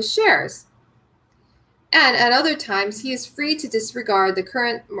sell his shares, and at other times he is free to disregard the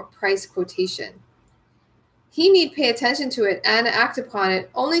current price quotation. He need pay attention to it and act upon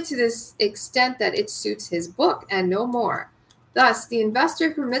it only to this extent that it suits his book and no more. Thus, the investor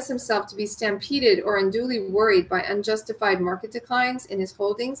who permits himself to be stampeded or unduly worried by unjustified market declines in his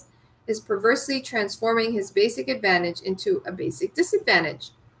holdings is perversely transforming his basic advantage into a basic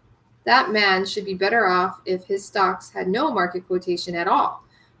disadvantage. That man should be better off if his stocks had no market quotation at all,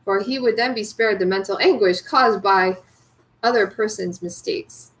 for he would then be spared the mental anguish caused by other persons'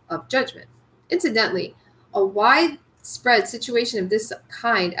 mistakes of judgment. Incidentally, a widespread situation of this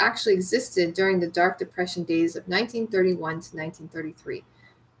kind actually existed during the Dark Depression days of 1931 to 1933.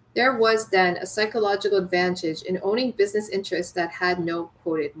 There was then a psychological advantage in owning business interests that had no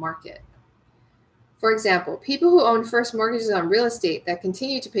quoted market. For example, people who owned first mortgages on real estate that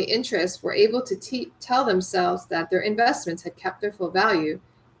continued to pay interest were able to tell themselves that their investments had kept their full value,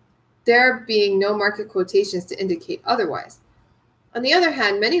 there being no market quotations to indicate otherwise. On the other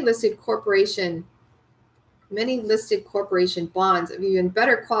hand, many listed corporation bonds of even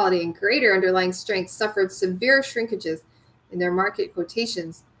better quality and greater underlying strength suffered severe shrinkages in their market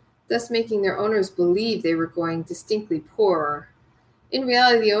quotations, thus making their owners believe they were going distinctly poorer. In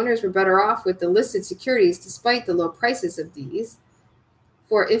reality, the owners were better off with the listed securities despite the low prices of these,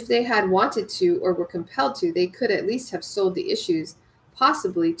 for if they had wanted to or were compelled to, they could at least have sold the issues,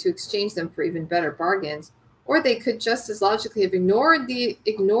 possibly to exchange them for even better bargains, or they could just as logically have ignored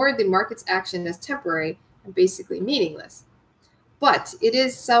the market's action as temporary and basically meaningless. But it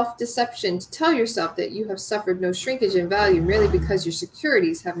is self-deception to tell yourself that you have suffered no shrinkage in value merely because your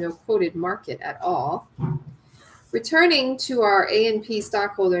securities have no quoted market at all. Returning to our A&P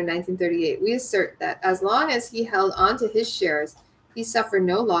stockholder in 1938, we assert that as long as he held on to his shares, he suffered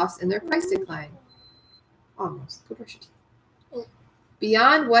no loss in their price decline. Almost. Go brush your teeth.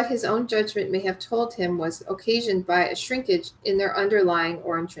 Beyond what his own judgment may have told him was occasioned by a shrinkage in their underlying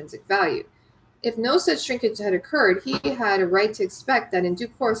or intrinsic value. If no such shrinkage had occurred, he had a right to expect that in due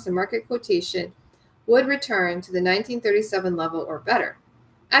course the market quotation would return to the 1937 level or better,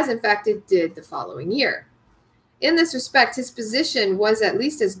 as in fact it did the following year. In this respect, his position was at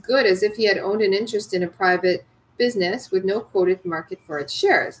least as good as if he had owned an interest in a private business with no quoted market for its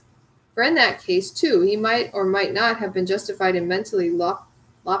shares. For in that case, too, he might or might not have been justified in mentally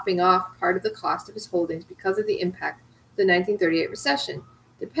lopping off part of the cost of his holdings because of the impact of the 1938 recession,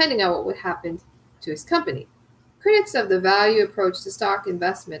 depending on what would happen to his company. Critics of the value approach to stock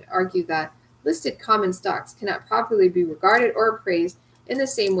investment argue that listed common stocks cannot properly be regarded or appraised in the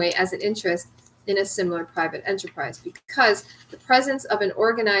same way as an interest in a similar private enterprise, because the presence of an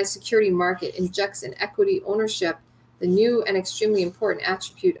organized security market injects in equity ownership the new and extremely important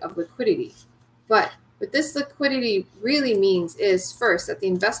attribute of liquidity. But what this liquidity really means is, first, that the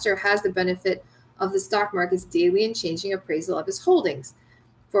investor has the benefit of the stock market's daily and changing appraisal of his holdings,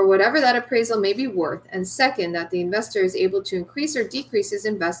 for whatever that appraisal may be worth, and second, that the investor is able to increase or decrease his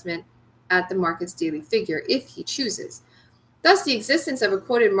investment at the market's daily figure if he chooses. Thus, the existence of a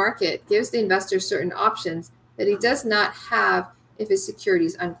quoted market gives the investor certain options that he does not have if his security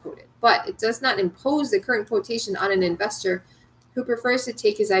is unquoted, but it does not impose the current quotation on an investor who prefers to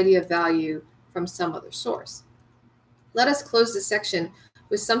take his idea of value from some other source. Let us close this section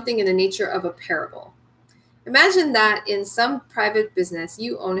with something in the nature of a parable. Imagine that in some private business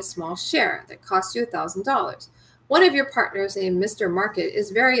you own a small share that costs you $1,000. One of your partners, named Mr. Market, is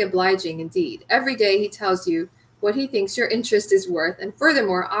very obliging indeed. Every day he tells you what he thinks your interest is worth, and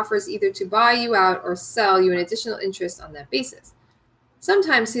furthermore offers either to buy you out or sell you an additional interest on that basis.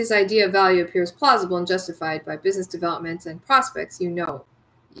 Sometimes his idea of value appears plausible and justified by business developments and prospects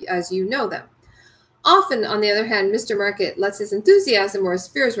as you know them. Often, on the other hand, Mr. Market lets his enthusiasm or his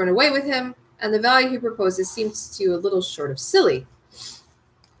fears run away with him, and the value he proposes seems to you a little short of silly.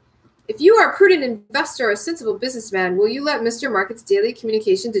 If you are a prudent investor or a sensible businessman, will you let Mr. Market's daily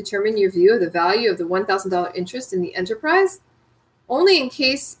communication determine your view of the value of the $1,000 interest in the enterprise? Only in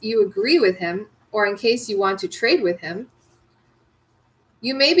case you agree with him or in case you want to trade with him.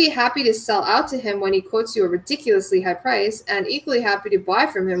 You may be happy to sell out to him when he quotes you a ridiculously high price and equally happy to buy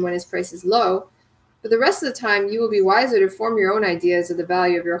from him when his price is low. But the rest of the time, you will be wiser to form your own ideas of the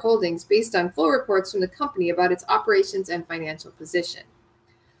value of your holdings based on full reports from the company about its operations and financial position.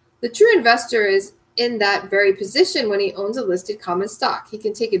 The true investor is in that very position when he owns a listed common stock. He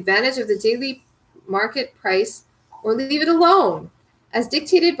can take advantage of the daily market price or leave it alone. As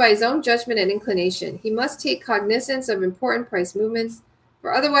dictated by his own judgment and inclination, he must take cognizance of important price movements,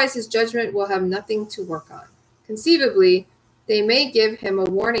 for otherwise his judgment will have nothing to work on. Conceivably, they may give him a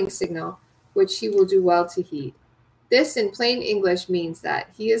warning signal, which he will do well to heed. This, in plain English, means that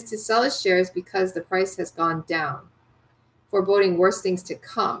he is to sell his shares because the price has gone down, foreboding worse things to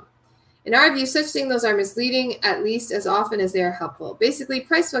come. In our view, such signals are misleading at least as often as they are helpful. Basically,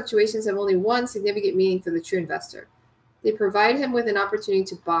 price fluctuations have only one significant meaning for the true investor. They provide him with an opportunity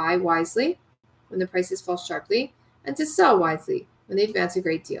to buy wisely when the prices fall sharply and to sell wisely when they advance a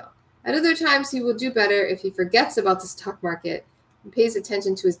great deal. At other times, he will do better if he forgets about the stock market and pays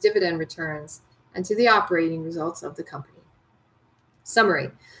attention to his dividend returns and to the operating results of the company. Summary.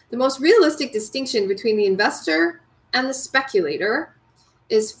 The most realistic distinction between the investor and the speculator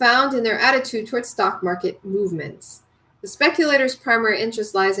is found in their attitude towards stock market movements. The speculator's primary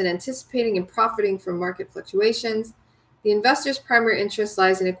interest lies in anticipating and profiting from market fluctuations. The investor's primary interest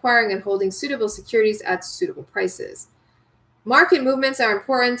lies in acquiring and holding suitable securities at suitable prices. Market movements are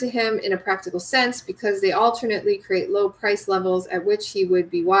important to him in a practical sense because they alternately create low price levels at which he would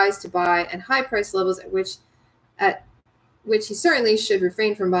be wise to buy and high price levels at which he certainly should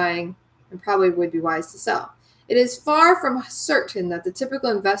refrain from buying and probably would be wise to sell. It is far from certain that the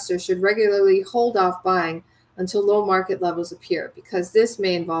typical investor should regularly hold off buying until low market levels appear, because this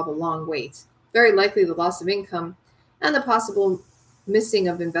may involve a long wait, very likely the loss of income, and the possible missing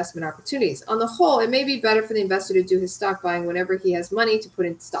of investment opportunities. On the whole, it may be better for the investor to do his stock buying whenever he has money to put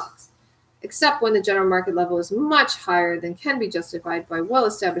in stocks, except when the general market level is much higher than can be justified by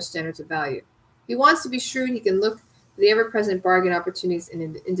well-established standards of value. If he wants to be shrewd, he can look for the ever-present bargain opportunities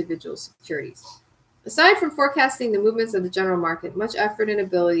in individual securities. Aside from forecasting the movements of the general market, much effort and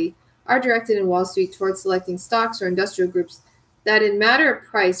ability are directed in Wall Street towards selecting stocks or industrial groups that in matter of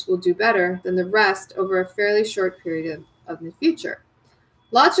price will do better than the rest over a fairly short period of the future.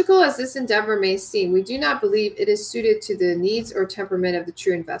 Logical as this endeavor may seem, we do not believe it is suited to the needs or temperament of the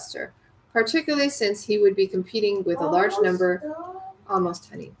true investor, particularly since he would be competing with a large number.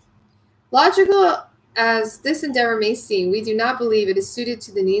 Logical as this endeavor may seem, we do not believe it is suited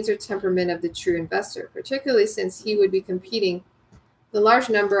to the needs or temperament of the true investor, particularly since he would be competing with a large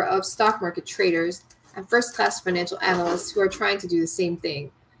number of stock market traders and first-class financial analysts who are trying to do the same thing.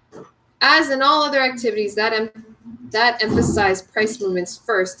 As in all other activities that emphasize price movements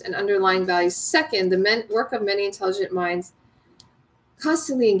first and underlying values second, the work of many intelligent minds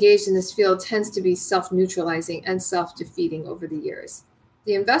constantly engaged in this field tends to be self-neutralizing and self-defeating over the years.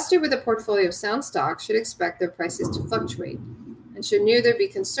 The investor with a portfolio of sound stocks should expect their prices to fluctuate and should neither be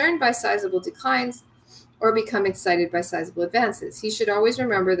concerned by sizable declines or become excited by sizable advances. He should always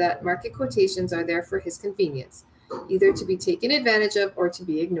remember that market quotations are there for his convenience, either to be taken advantage of or to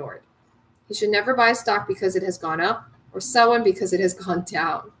be ignored. He should never buy a stock because it has gone up or sell one because it has gone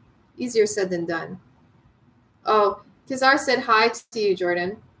down. Easier said than done. Oh, Kizar said hi to you,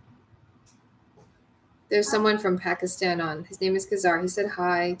 Jordan. There's someone from Pakistan on. His name is Kizar. He said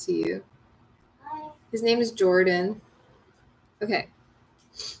hi to you. Hi. His name is Jordan. Okay.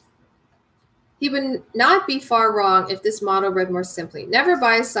 He would not be far wrong if this motto read more simply. Never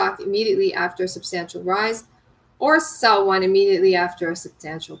buy a stock immediately after a substantial rise or sell one immediately after a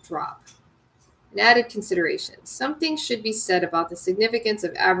substantial drop. An added consideration. Something should be said about the significance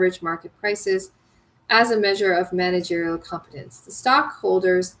of average market prices as a measure of managerial competence. The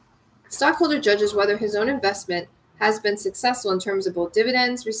stockholder judges whether his own investment has been successful in terms of both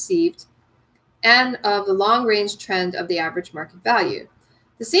dividends received and of the long-range trend of the average market value.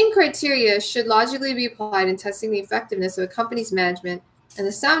 The same criteria should logically be applied in testing the effectiveness of a company's management and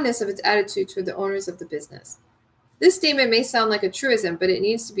the soundness of its attitude toward the owners of the business. This statement may sound like a truism, but it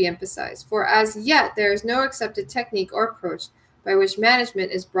needs to be emphasized, for as yet there is no accepted technique or approach by which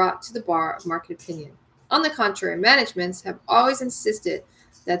management is brought to the bar of market opinion. On the contrary, managements have always insisted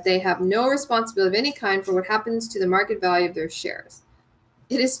that they have no responsibility of any kind for what happens to the market value of their shares.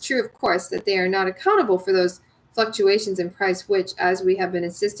 It is true, of course, that they are not accountable for those fluctuations in price which, as we have been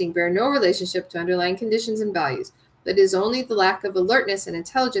insisting, bear no relationship to underlying conditions and values, but it is only the lack of alertness and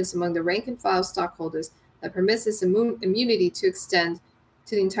intelligence among the rank-and-file stockholders that permits this immunity to extend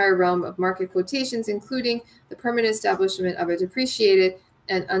to the entire realm of market quotations, including the permanent establishment of a depreciated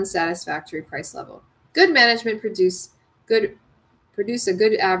and unsatisfactory price level. Good management produce a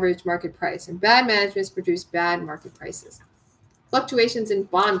good average market price, and bad managements produce bad market prices. Fluctuations in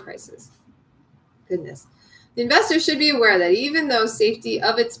bond prices. Goodness. The investor should be aware that even though safety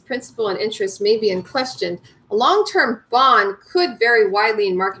of its principal and interest may be in question, a long-term bond could vary widely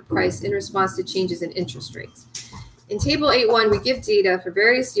in market price in response to changes in interest rates. In Table 8.1, we give data for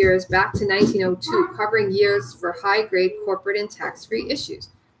various years back to 1902, covering years for high-grade corporate and tax-free issues.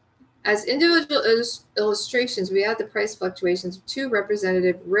 As individual illustrations, we add the price fluctuations of two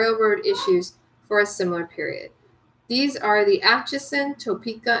representative railroad issues for a similar period. These are the Atchison,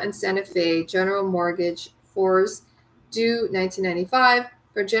 Topeka, and Santa Fe General Mortgage 4s due 1995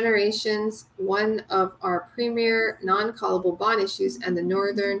 for generations, one of our premier non-callable bond issues, and the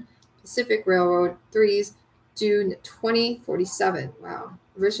Northern Pacific Railroad 3s due 2047. Wow.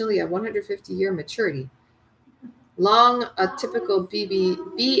 Originally a 150-year maturity. Long, a typical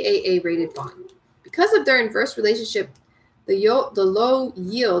BAA rated bond. Because of their inverse relationship, the low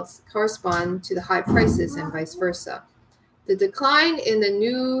yields correspond to the high prices and vice versa. The decline in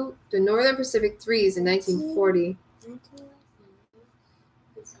the Northern Pacific 3s in 1940.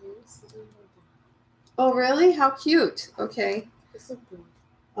 Oh, really? How cute. Okay.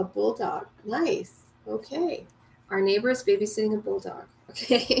 A bulldog. Nice. Okay. Our neighbor is babysitting a bulldog.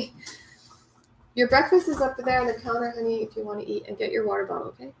 Okay. Your breakfast is up there on the counter, honey, if you want to eat, and get your water bottle,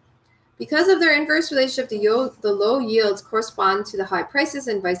 okay? Because of their inverse relationship, the low yields correspond to the high prices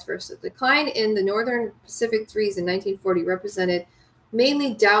and vice versa. The decline in the Northern Pacific 3s in 1940 represented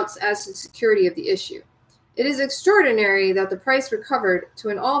mainly doubts as to the security of the issue. It is extraordinary that the price recovered to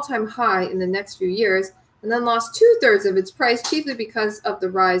an all-time high in the next few years and then lost two-thirds of its price, chiefly because of the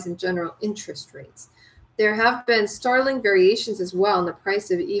rise in general interest rates. There have been startling variations as well in the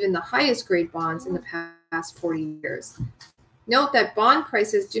price of even the highest grade bonds in the past 40 years. Note that bond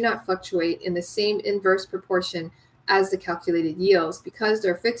prices do not fluctuate in the same inverse proportion as the calculated yields because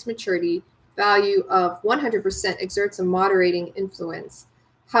their fixed maturity value of 100% exerts a moderating influence.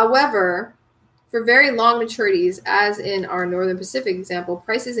 However, for very long maturities, as in our Northern Pacific example,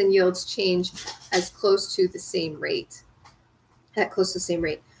 prices and yields change at close to the same rate.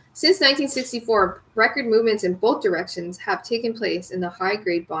 Since 1964, record movements in both directions have taken place in the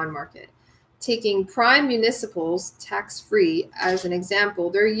high-grade bond market. Taking prime municipals tax-free as an example,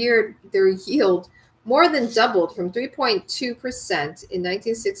 their yield more than doubled from 3.2% in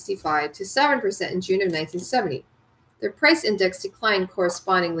 1965 to 7% in June of 1970. Their price index declined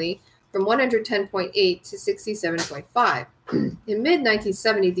correspondingly from 110.8 to 67.5. In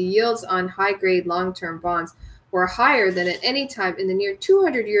mid-1970, the yields on high-grade long-term bonds were higher than at any time in the near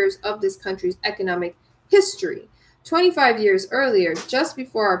 200 years of this country's economic history. 25 years earlier, just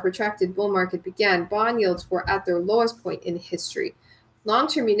before our protracted bull market began, bond yields were at their lowest point in history.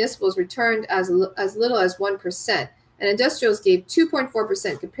 Long-term municipals returned as little as 1%, and industrials gave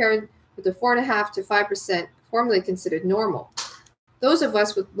 2.4% compared with the 4.5% to 5% formerly considered normal. Those of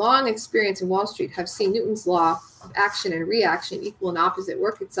us with long experience in Wall Street have seen Newton's law of action and reaction, equal and opposite,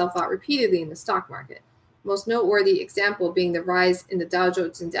 work itself out repeatedly in the stock market. Most noteworthy example being the rise in the Dow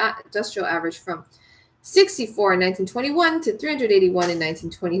Jones Industrial Average from 64 in 1921 to 381 in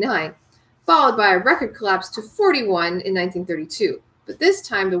 1929, followed by a record collapse to 41 in 1932. But this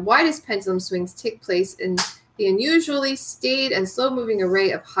time, the widest pendulum swings take place in the unusually staid and slow-moving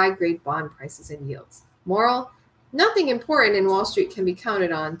array of high-grade bond prices and yields. Moral: nothing important in Wall Street can be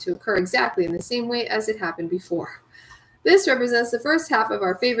counted on to occur exactly in the same way as it happened before. This represents the first half of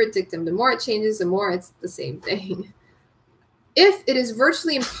our favorite dictum: the more it changes, the more it's the same thing. If it is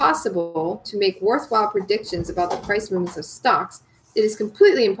virtually impossible to make worthwhile predictions about the price movements of stocks, it is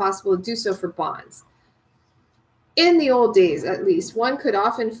completely impossible to do so for bonds. In the old days, at least, one could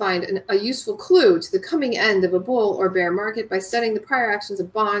often find a useful clue to the coming end of a bull or bear market by studying the prior actions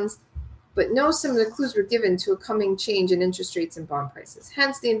of bonds, but no similar clues were given to a coming change in interest rates and bond prices.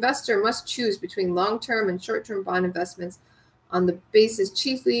 Hence, the investor must choose between long-term and short-term bond investments on the basis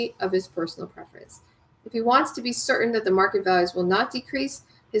chiefly of his personal preference. If he wants to be certain that the market values will not decrease,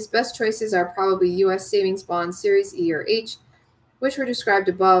 his best choices are probably U.S. savings bonds Series E or H, which were described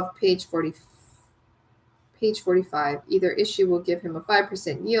above, page 45. Either issue will give him a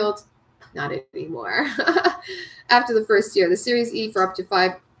 5% yield, not anymore, after the first year. The Series E for up to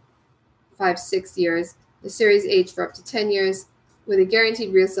 6 years, the Series H for up to 10 years, with a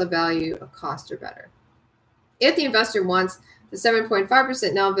guaranteed resale value of cost or better. If the investor wants the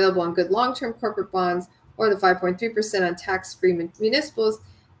 7.5% now available on good long-term corporate bonds, or the 5.3% on tax-free municipals,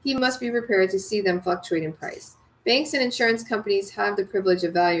 he must be prepared to see them fluctuate in price. Banks and insurance companies have the privilege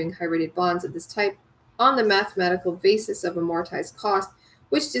of valuing high-rated bonds of this type on the mathematical basis of amortized cost,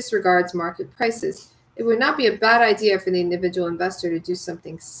 which disregards market prices. It would not be a bad idea for the individual investor to do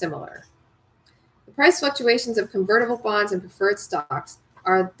something similar. The price fluctuations of convertible bonds and preferred stocks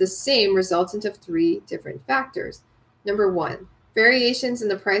are the same, resultant of three different factors. Number one, variations in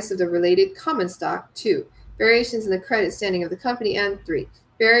the price of the related common stock. 2, variations in the credit standing of the company. And 3,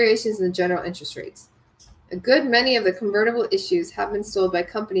 variations in the general interest rates. A good many of the convertible issues have been sold by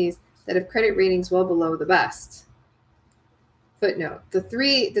companies that have credit ratings well below the best. Footnote,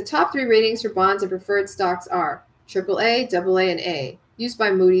 the top 3 ratings for bonds and preferred stocks are AAA, AA, and A, used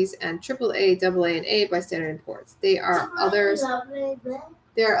by Moody's, and AAA, AA, and A by Standard & Poor's. There are others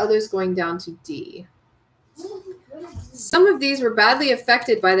going down to D. Some of these were badly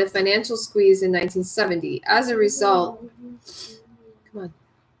affected by the financial squeeze in 1970. As a result,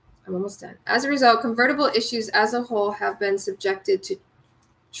 convertible issues as a whole have been subjected to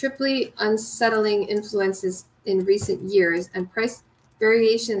triply unsettling influences in recent years, and price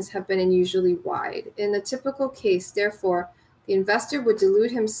variations have been unusually wide. In the typical case, therefore, the investor would delude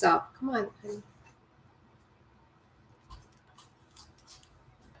himself.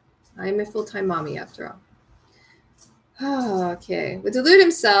 I'm a full-time mommy after all. Okay, would delude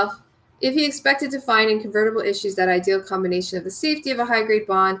himself if he expected to find in convertible issues that ideal combination of the safety of a high-grade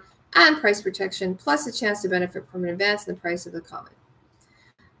bond and price protection, plus a chance to benefit from an advance in the price of the common.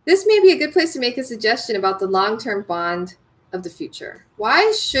 This may be a good place to make a suggestion about the long-term bond of the future.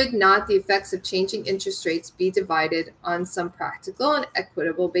 Why should not the effects of changing interest rates be divided on some practical and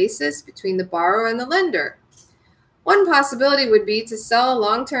equitable basis between the borrower and the lender? One possibility would be to sell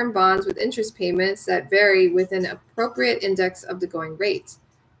long-term bonds with interest payments that vary with an appropriate index of the going rate.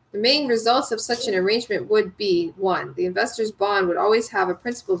 The main results of such an arrangement would be: 1, the investor's bond would always have a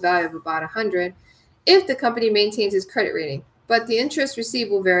principal value of about 100 if the company maintains its credit rating, but the interest received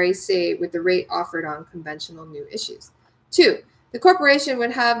will vary, say, with the rate offered on conventional new issues. 2, the corporation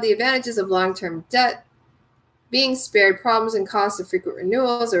would have the advantages of long-term debt, being spared problems and costs of frequent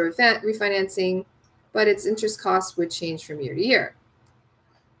renewals or refinancing, but its interest costs would change from year to year.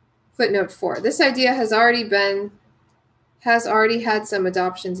 Footnote 4. This idea has already had some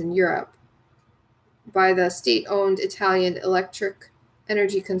adoptions in Europe by the state-owned Italian electric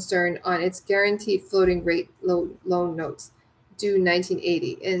energy concern on its guaranteed floating rate loan notes due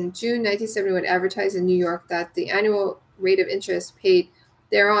 1980. In June 1971, advertised in New York that the annual rate of interest paid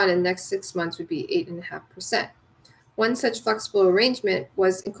thereon in the next 6 months would be 8.5%. One such flexible arrangement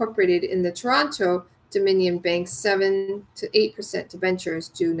was incorporated in the Toronto Dominion Bank's 7 to 8% debentures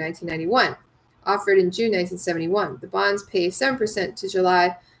due 1991, offered in June 1971. The bonds pay 7% to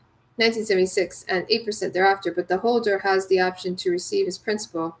July 1976 and 8% thereafter, but the holder has the option to receive his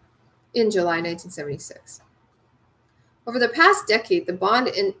principal in July 1976. Over the past decade, the bond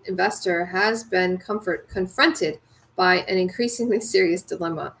investor has been confronted by an increasingly serious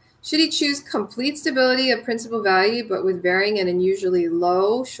dilemma. Should he choose complete stability of principal value but with varying and unusually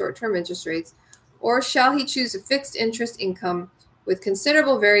low short-term interest rates, or shall he choose a fixed interest income with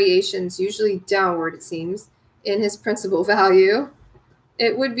considerable variations, usually downward it seems, in his principal value?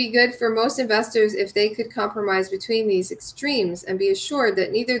 It would be good for most investors if they could compromise between these extremes and be assured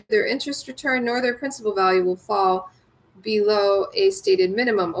that neither their interest return nor their principal value will fall below a stated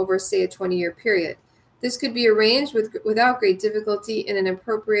minimum over, say, a 20-year period. This could be arranged without great difficulty in an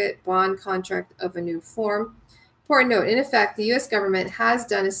appropriate bond contract of a new form. Important note, in effect, the U.S. government has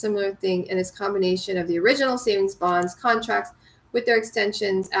done a similar thing in its combination of the original savings bonds contracts with their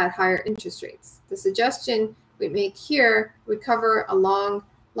extensions at higher interest rates. The suggestion we make here would cover a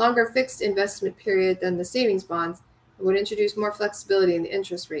longer fixed investment period than the savings bonds and would introduce more flexibility in the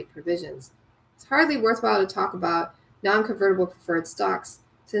interest rate provisions. It's hardly worthwhile to talk about non-convertible preferred stocks,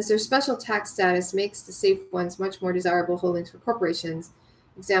 since their special tax status makes the safe ones much more desirable holdings for corporations,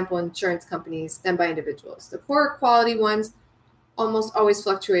 example, insurance companies, than by individuals. The poorer quality ones almost always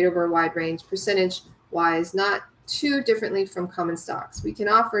fluctuate over a wide range, percentage-wise, not too differently from common stocks. We can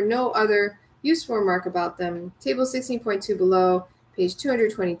offer no other useful remark about them. Table 16.2 below, page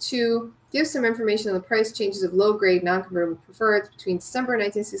 222, gives some information on the price changes of low-grade non-convertible preferreds between December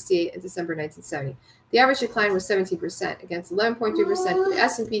 1968 and December 1970. The average decline was 17% against 11.3% for the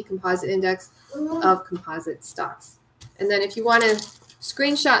S&P Composite Index of composite stocks. And then if you want to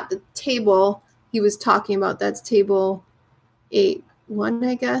screenshot the table he was talking about, that's table 8.1,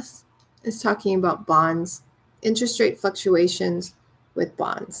 I guess. It's talking about bonds, interest rate fluctuations with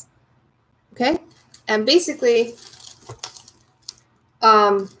bonds. Okay? And basically,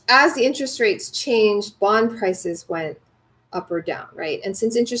 as the interest rates changed, bond prices went up or down, right? And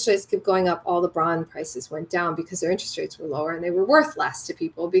since interest rates kept going up, all the bond prices went down because their interest rates were lower and they were worth less to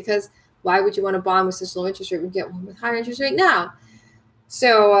people, because why would you want a bond with such low interest rate? We get one with higher interest rate now.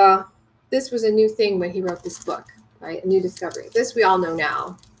 So this was a new thing when he wrote this book, right? A new discovery. This we all know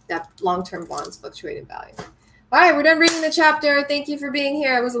now, that long-term bonds fluctuate in value. All right, we're done reading the chapter. Thank you for being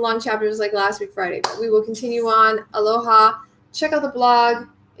here. It was a long chapter. It was like last week Friday, but we will continue on. Aloha. Check out the blog.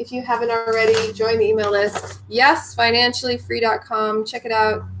 If you haven't already, join the email list. Yes, financiallyfree.com. Check it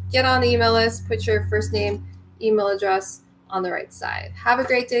out. Get on the email list. Put your first name, email address on the right side. Have a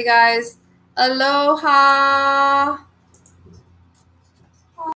great day, guys. Aloha.